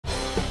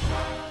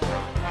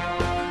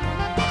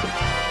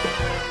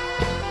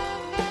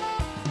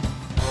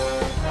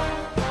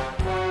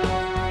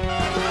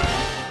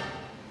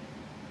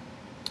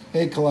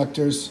Hey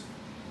collectors,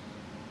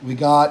 we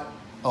got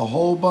a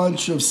whole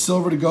bunch of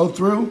silver to go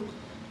through.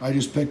 I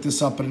just picked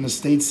this up at an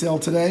estate sale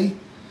today.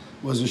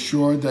 Was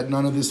assured that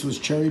none of this was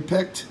cherry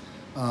picked.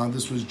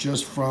 This was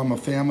just from a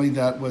family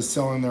that was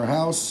selling their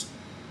house.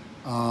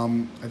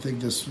 I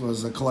think this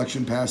was a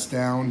collection passed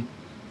down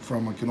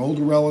from like an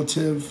older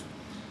relative.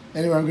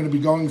 Anyway, I'm going to be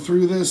going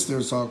through this.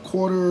 There's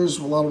quarters,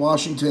 a lot of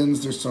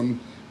Washingtons, there's some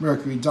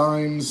Mercury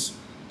dimes,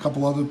 a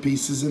couple other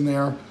pieces in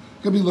there. I'm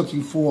going to be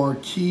looking for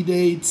key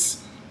dates,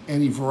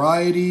 any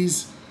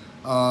varieties.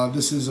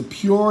 This is a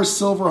pure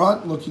silver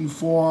hunt, looking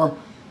for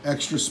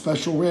extra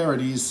special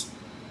rarities.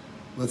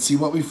 Let's see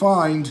what we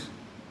find.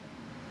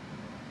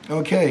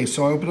 Okay,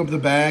 so I opened up the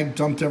bag,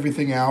 dumped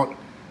everything out.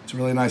 It's a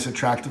really nice,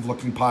 attractive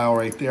looking pile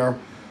right there.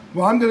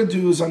 What I'm going to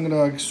do is I'm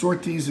going to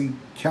sort these and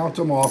count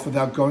them off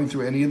without going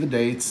through any of the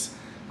dates.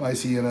 I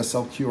see an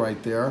SLQ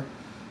right there.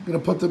 I'm going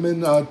to put them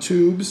in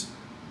tubes,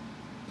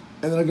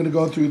 and then I'm going to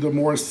go through them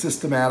more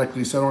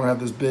systematically so I don't have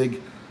this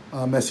big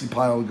messy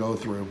pile to go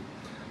through.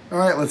 All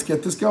right, let's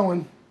get this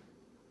going.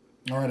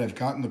 All right, I've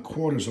gotten the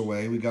quarters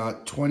away. We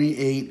got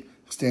 28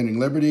 Standing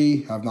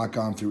Liberty. I've not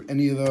gone through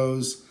any of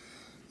those.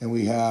 And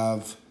we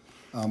have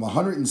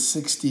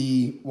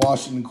 160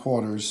 Washington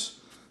quarters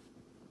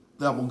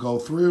that we'll go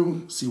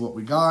through, see what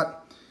we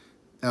got.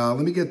 Let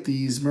me get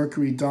these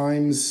Mercury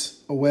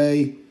dimes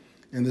away.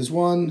 And there's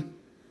one,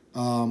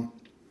 Franklin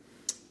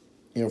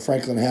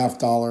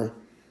 $50.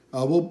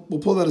 We'll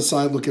pull that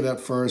aside, look at that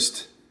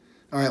first.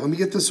 All right, let me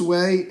get this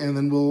away, and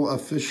then we'll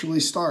officially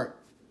start.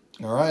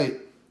 All right,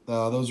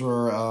 those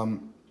were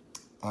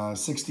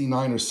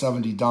 69 or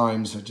 70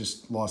 dimes. I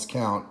just lost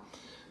count.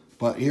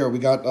 But here, we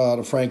got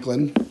the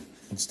Franklin.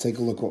 Let's take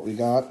a look what we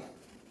got.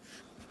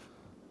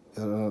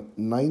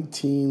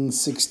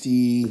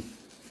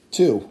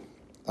 1962.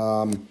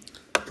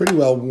 Pretty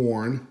well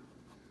worn.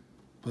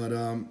 But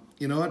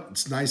you know what?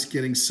 It's nice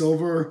getting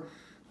silver.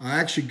 I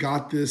actually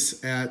got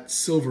this at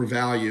silver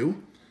value.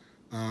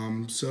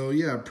 So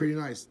yeah, pretty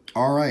nice.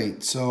 All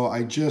right, so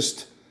I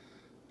just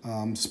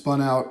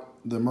spun out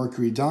the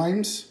Mercury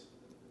dimes.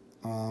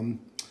 All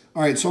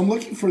right, so I'm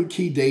looking for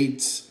key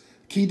dates.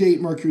 Key date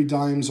Mercury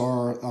dimes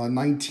are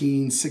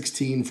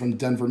 1916 from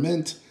Denver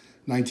Mint,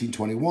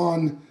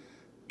 1921,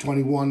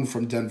 21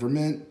 from Denver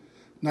Mint,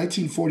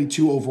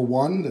 1942 over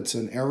 1, that's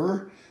an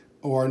error,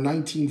 or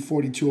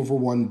 1942 over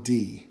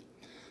 1D.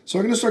 So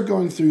I'm going to start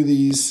going through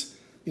these.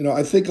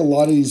 I think a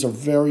lot of these are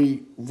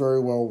very, very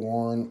well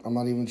worn. I'm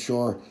not even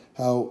sure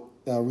how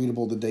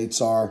readable the dates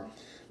are.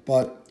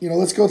 But,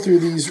 let's go through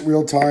these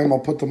real time. I'll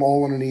put them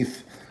all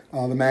underneath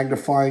the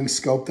magnifying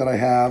scope that I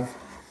have.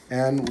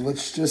 And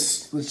let's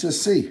just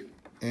see.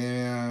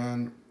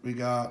 And we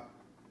got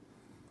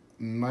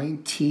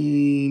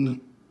 19,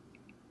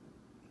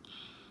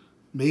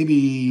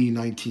 maybe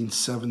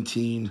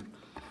 1917.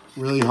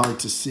 Really hard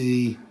to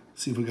see.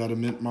 See if we got a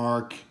mint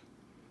mark.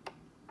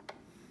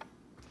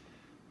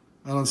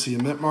 I don't see a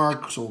mint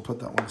mark, so we'll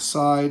put that one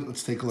aside.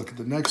 Let's take a look at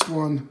the next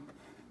one.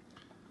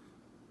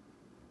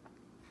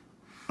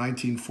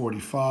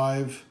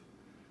 1945.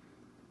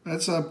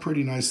 That's a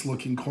pretty nice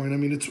looking coin. I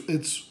mean,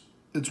 it's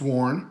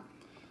worn,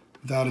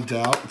 without a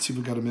doubt. Let's see if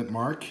we got a mint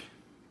mark.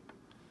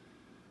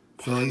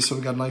 Philly, so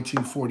we got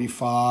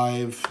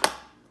 1945.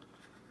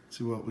 Let's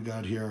see what we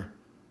got here.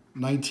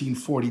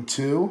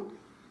 1942.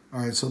 All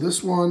right, so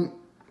this one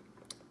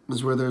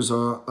is where there's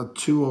a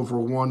 2 over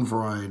 1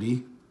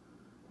 variety.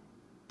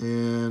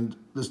 And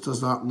this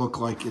does not look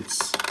like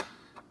it's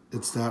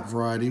that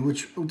variety,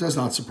 which does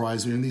not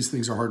surprise me. And these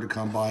things are hard to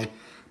come by.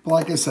 But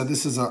like I said,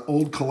 this is an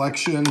old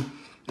collection.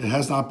 It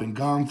has not been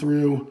gone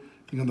through. I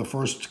think I'm the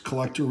first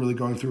collector really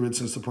going through it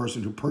since the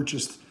person who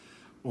purchased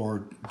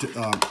or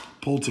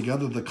pulled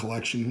together the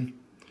collection.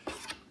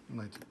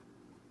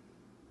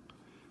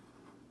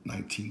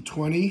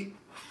 1920.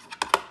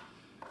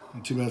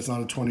 Too bad it's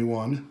not a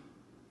 21.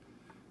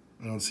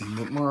 I don't see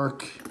mint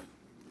mark.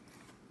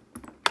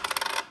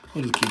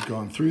 We'll just keep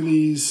going through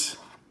these.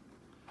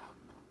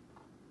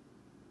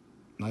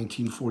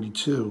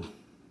 1942.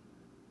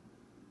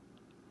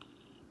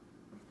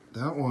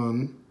 That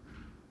one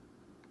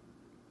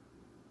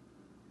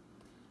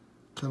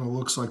kind of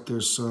looks like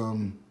there's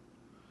some,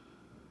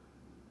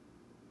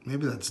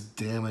 maybe that's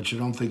damage. I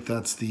don't think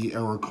that's the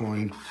error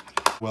coin.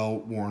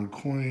 Well-worn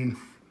coin.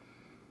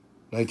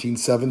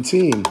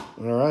 1917.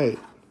 All right.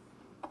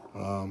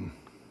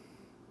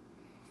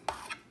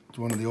 It's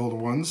one of the older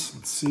ones.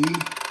 Let's see.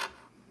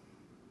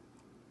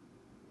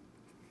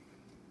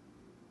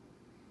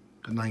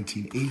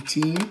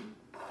 1918.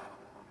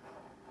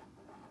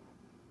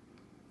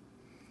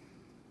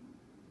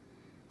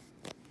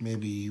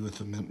 Maybe with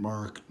a mint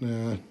mark.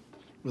 Nah,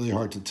 really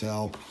hard to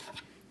tell.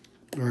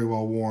 Very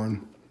well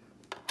worn.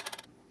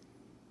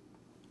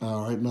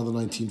 All right, another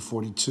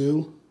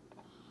 1942.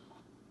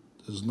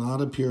 Does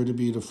not appear to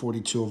be the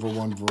 42 over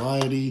 1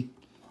 variety.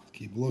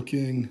 Keep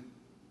looking.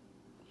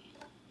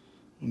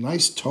 A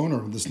nice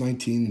toner of this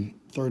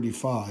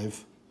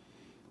 1935.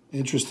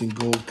 Interesting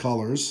gold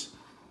colors.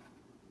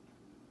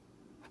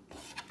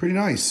 Pretty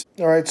nice.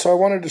 All right, so I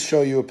wanted to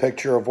show you a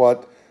picture of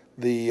what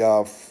the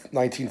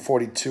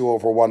 1942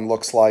 over 1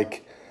 looks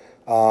like.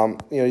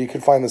 You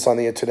can find this on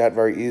the internet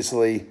very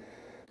easily.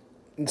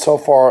 And so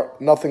far,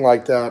 nothing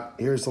like that.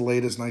 Here's the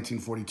latest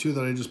 1942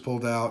 that I just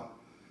pulled out.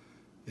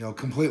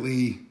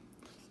 Completely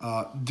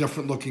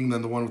different looking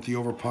than the one with the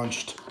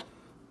overpunched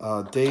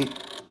date.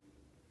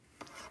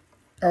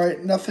 All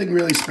right, nothing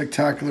really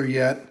spectacular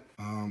yet,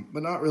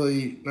 but not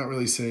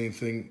really saying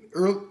anything.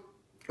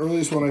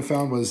 Earliest one I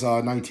found was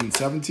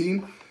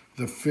 1917,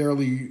 the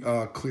fairly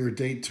clear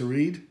date to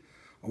read.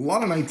 A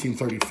lot of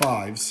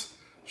 1935s,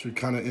 which are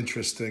kind of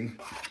interesting.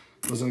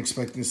 Wasn't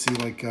expecting to see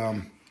like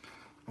a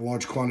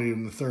large quantity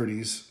in the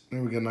 30s.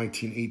 Then we got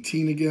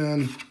 1918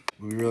 again. It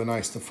would be really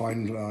nice to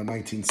find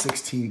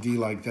 1916D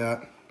like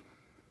that.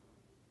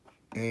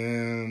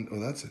 And, oh,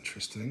 that's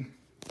interesting.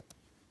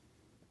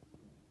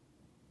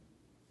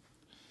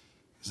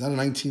 Is that a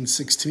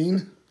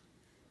 1916?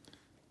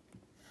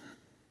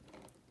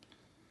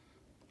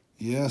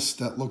 Yes,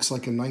 that looks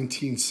like a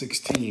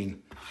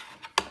 1916.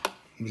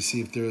 Let me see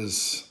if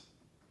there's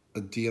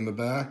a D in the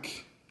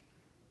back.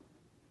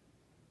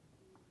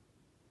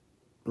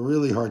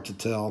 Really hard to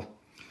tell.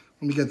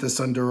 Let me get this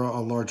under a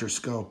larger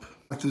scope.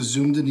 I have to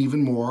zoom in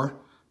even more.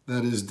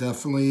 That is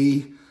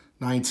definitely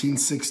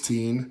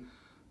 1916.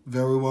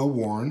 Very well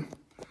worn.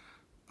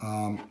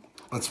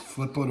 Let's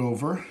flip it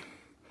over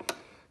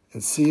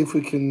and see if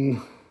we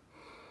can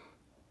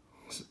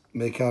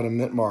make out a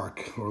mint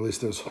mark, or at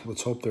least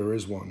let's hope there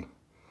is one.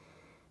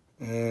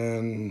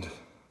 And,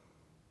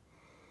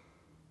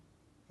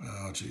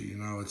 oh gee,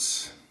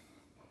 it's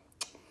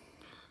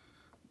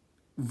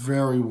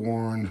very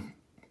worn.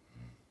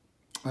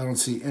 I don't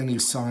see any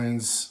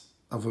signs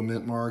of a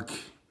mint mark.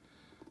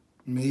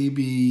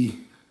 Maybe,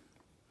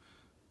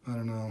 I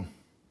don't know,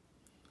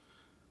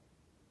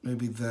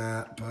 maybe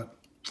that, but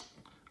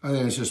I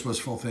think it's just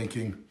wishful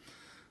thinking.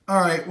 All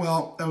right,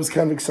 well, that was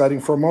kind of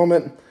exciting for a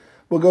moment.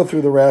 We'll go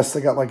through the rest. I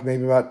got like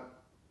maybe about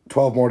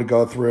 12 more to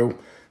go through,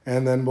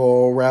 and then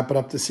we'll wrap it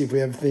up to see if we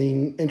have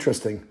anything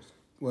interesting.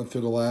 Went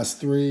through the last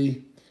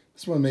 3.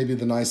 This one may be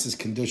the nicest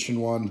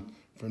condition one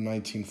for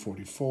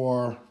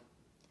 1944.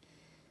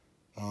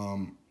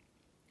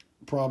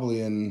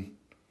 Probably in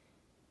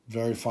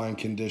very fine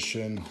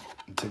condition.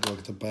 Take a look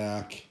at the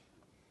back.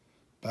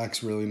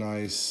 Back's really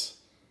nice.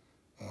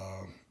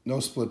 No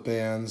split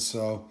bands,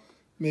 so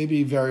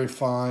maybe very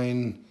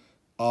fine,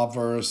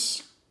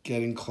 obverse,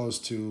 getting close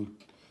to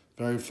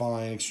very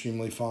fine,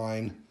 extremely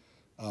fine,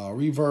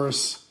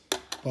 reverse.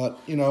 But,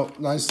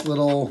 nice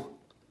little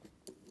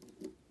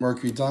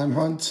Mercury dime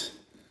hunt.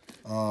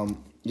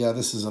 Yeah,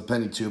 this is a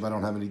penny tube. I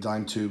don't have any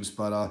dime tubes,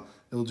 but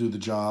it'll do the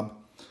job.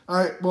 All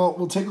right, well,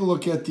 we'll take a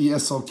look at the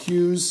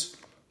SLQs,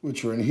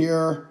 which are in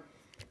here,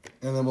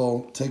 and then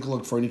we'll take a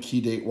look for any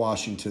key date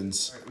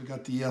Washingtons. All right, we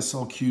got the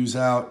SLQs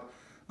out.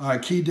 All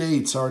right, key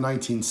dates are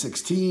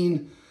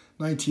 1916,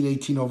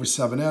 1918 over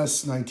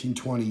 7S,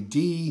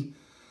 1920D,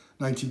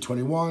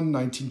 1921,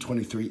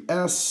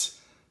 1923S,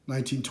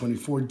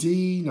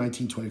 1924D,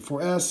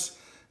 1924S,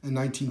 and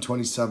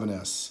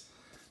 1927S.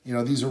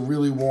 These are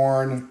really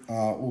worn.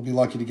 We'll be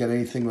lucky to get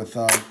anything with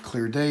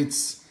clear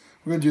dates.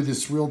 We're going to do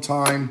this real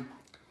time.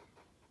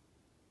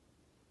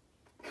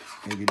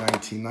 Maybe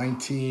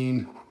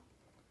 1919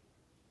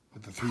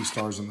 with the 3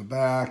 stars on the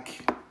back.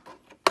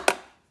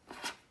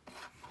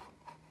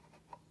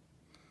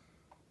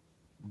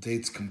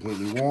 Date's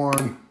completely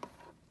worn.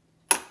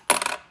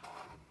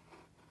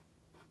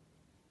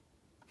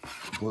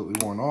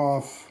 Completely worn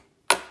off.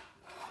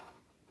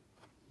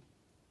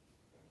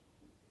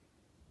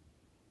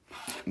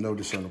 No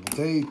discernible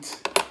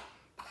date.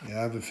 Yeah,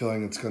 I have a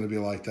feeling it's going to be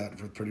like that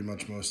for pretty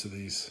much most of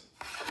these.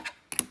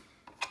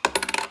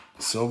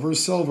 Silver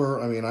is silver.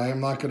 I mean, I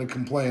am not going to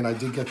complain. I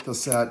did get the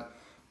set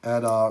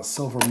at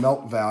silver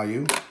melt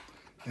value,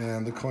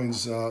 and the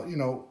coins,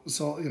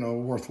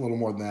 worth a little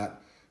more than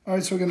that. All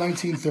right, so we got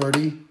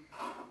 1930.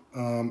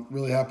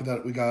 Really happy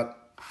that we got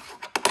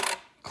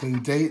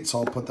clean date, so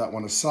I'll put that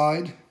one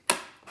aside.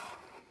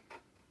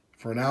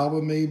 For an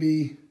album,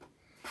 maybe.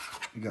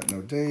 We got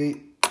no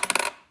date.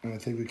 And I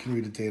think we can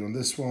read a date on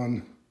this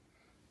one.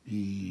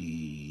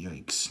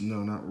 Yikes.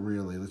 No, not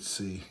really. Let's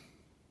see.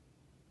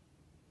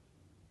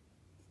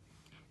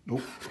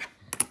 Nope.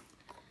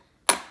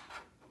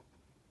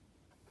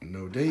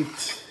 No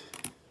date.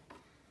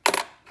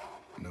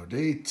 No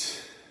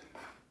date.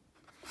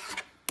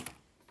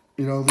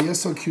 The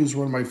SLQ is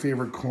one of my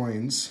favorite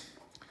coins.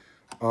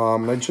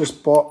 I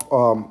just bought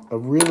a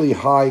really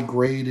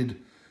high-graded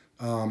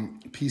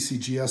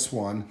PCGS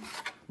one,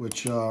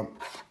 which is going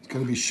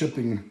to be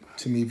shipping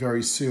to me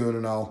very soon,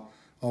 and I'll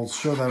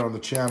show that on the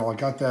channel. I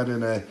got that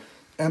in a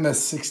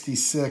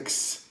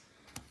MS66,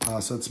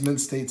 so it's Mint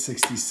State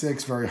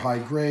 66, very high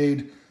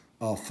grade,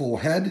 full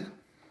head.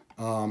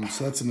 So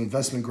that's an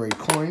investment grade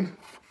coin,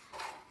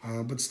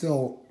 but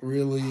still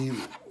really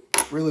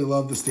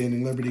love the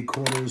Standing Liberty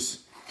quarters.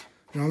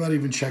 I'm not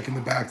even checking the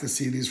back to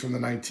see these from the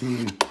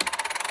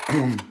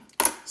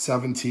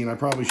 1917. I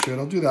probably should.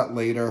 I'll do that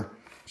later.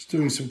 Just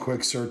doing some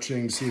quick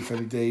searching, see if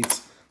any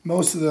dates.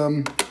 Most of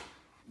them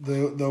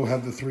they'll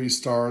have the 3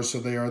 stars, so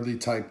they are the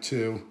type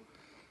 2.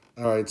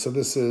 All right, so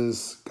this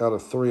is got a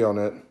 3 on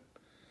it.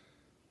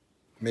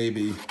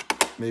 Maybe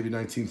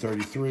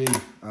 1933.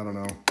 I don't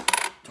know.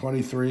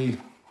 23.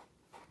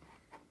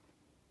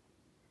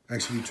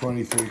 Actually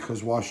 23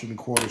 because Washington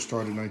Quarter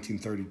started in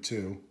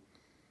 1932.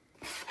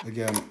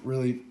 Again,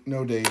 really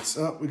no dates.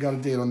 Oh, we got a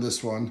date on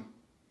this one.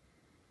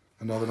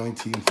 Another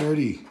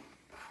 1930.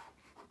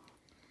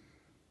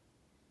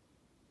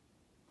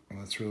 Oh,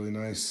 that's really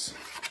nice.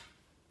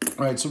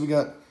 All right, so we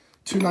got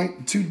two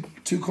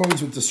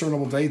coins with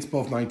discernible dates,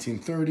 both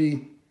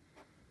 1930.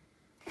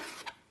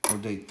 No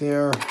date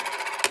there.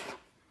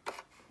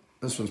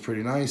 This one's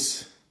pretty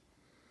nice.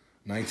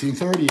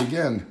 1930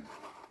 again.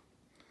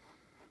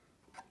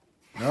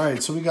 All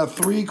right, so we got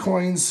 3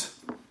 coins,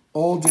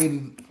 all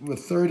dated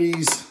with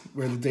 30s,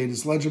 where the date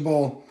is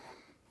legible.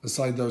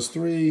 Beside those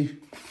 3,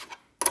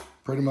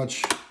 pretty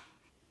much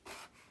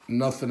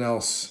nothing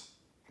else.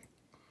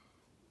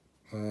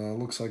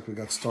 Looks like we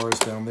got stars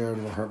down there.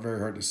 They're very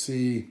hard to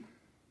see.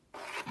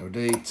 No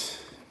date.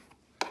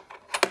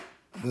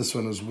 This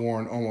one is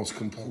worn almost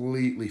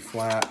completely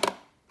flat.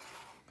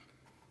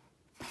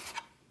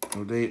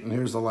 No date. And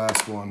here's the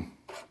last one.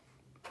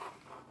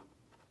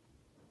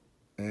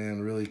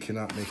 And really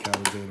cannot make out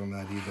a date on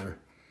that either.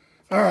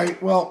 All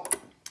right, well,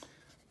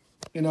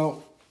 you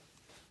know,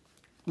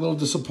 a little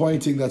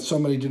disappointing that so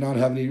many do not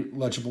have any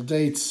legible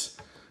dates.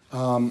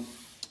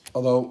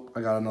 Although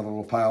I got another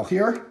little pile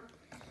here.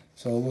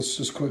 So let's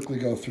just quickly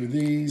go through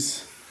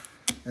these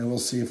and we'll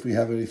see if we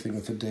have anything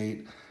with a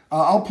date.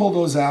 I'll pull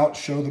those out,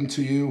 show them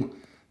to you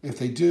if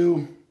they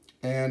do,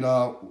 and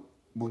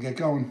we'll get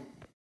going.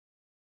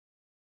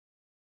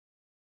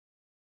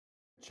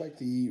 Check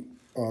the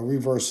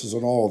reverses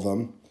on all of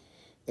them.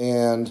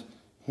 And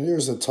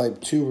here's a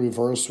type 2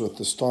 reverse with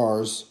the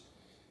stars.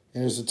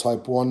 Here's a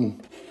type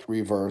 1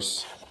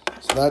 reverse.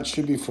 So that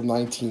should be from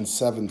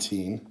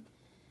 1917.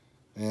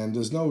 And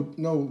there's no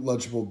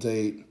legible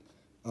date,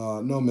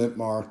 no mint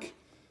mark.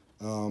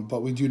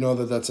 But we do know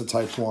that that's a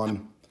type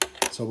 1.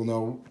 So we'll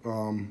know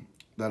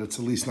that it's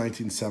at least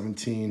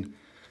 1917.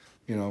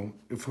 You know,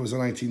 if it was a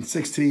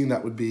 1916,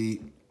 that would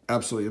be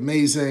absolutely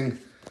amazing.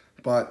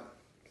 But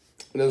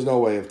there's no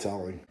way of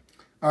telling.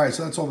 All right,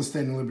 so that's all the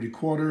Standing Liberty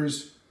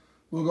Quarters.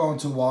 We'll go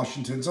into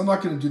Washington's. I'm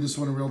not going to do this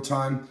one in real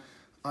time.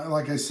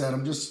 Like I said,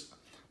 I'm just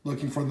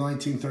looking for the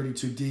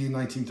 1932D and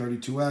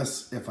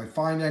 1932S. If I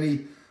find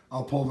any,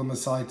 I'll pull them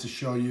aside to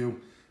show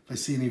you. If I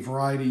see any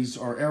varieties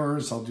or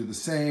errors, I'll do the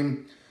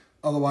same.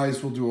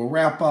 Otherwise, we'll do a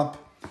wrap-up.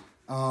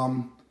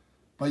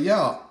 But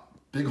yeah,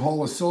 big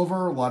haul of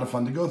silver, a lot of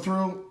fun to go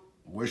through.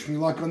 Wish me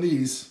luck on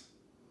these.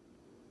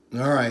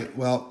 All right,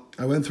 well,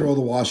 I went through all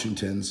the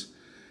Washingtons.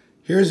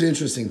 Here's the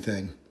interesting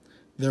thing.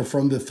 They're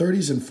from the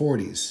 30s and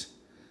 40s.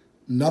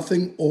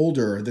 Nothing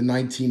older than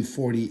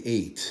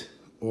 1948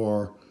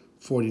 or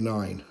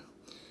 49.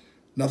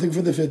 Nothing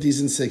for the 50s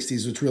and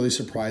 60s, which really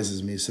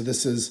surprises me. So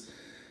this is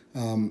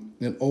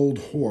an old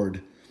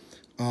hoard.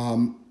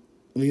 You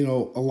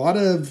know, a lot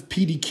of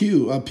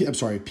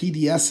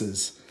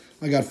PDSs.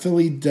 I got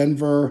Philly,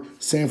 Denver,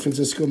 San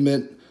Francisco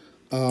Mint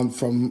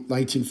from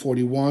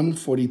 1941,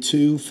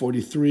 42,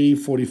 43,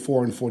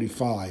 44, and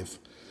 45.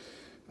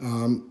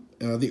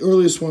 The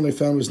earliest one I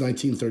found was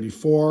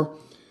 1934.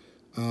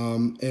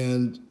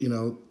 And, you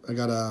know, I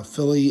got a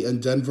Philly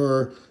and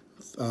Denver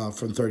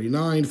from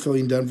 39, Philly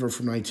and Denver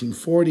from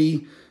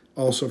 1940,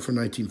 also from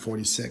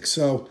 1946.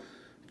 So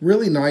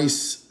really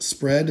nice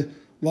spread.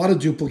 A lot of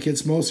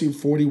duplicates, mostly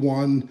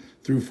 41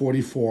 through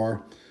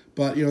 44.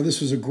 But, you know,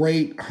 this was a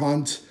great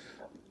hunt.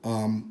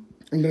 I'm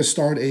going to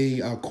start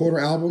a quarter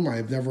album.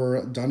 I've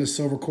never done a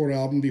silver quarter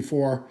album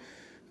before.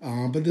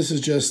 But this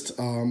is just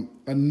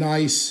a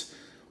nice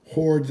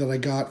hoard that I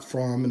got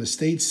from an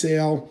estate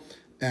sale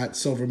at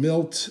silver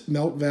melt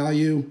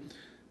value.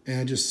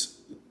 And just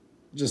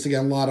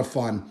again, a lot of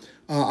fun.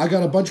 I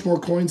got a bunch more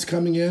coins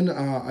coming in.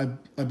 I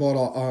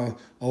bought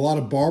a lot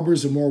of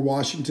Barbers and more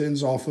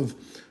Washingtons off of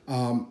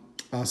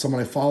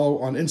someone I follow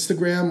on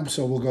Instagram.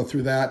 So we'll go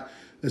through that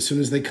as soon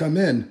as they come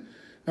in.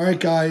 All right,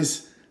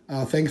 guys.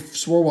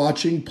 Thanks for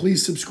watching.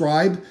 Please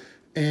subscribe.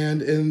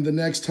 And in the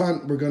next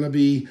hunt, we're going to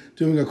be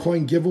doing a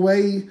coin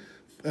giveaway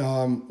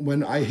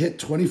when I hit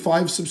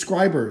 25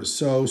 subscribers.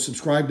 So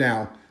subscribe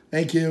now.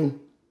 Thank you.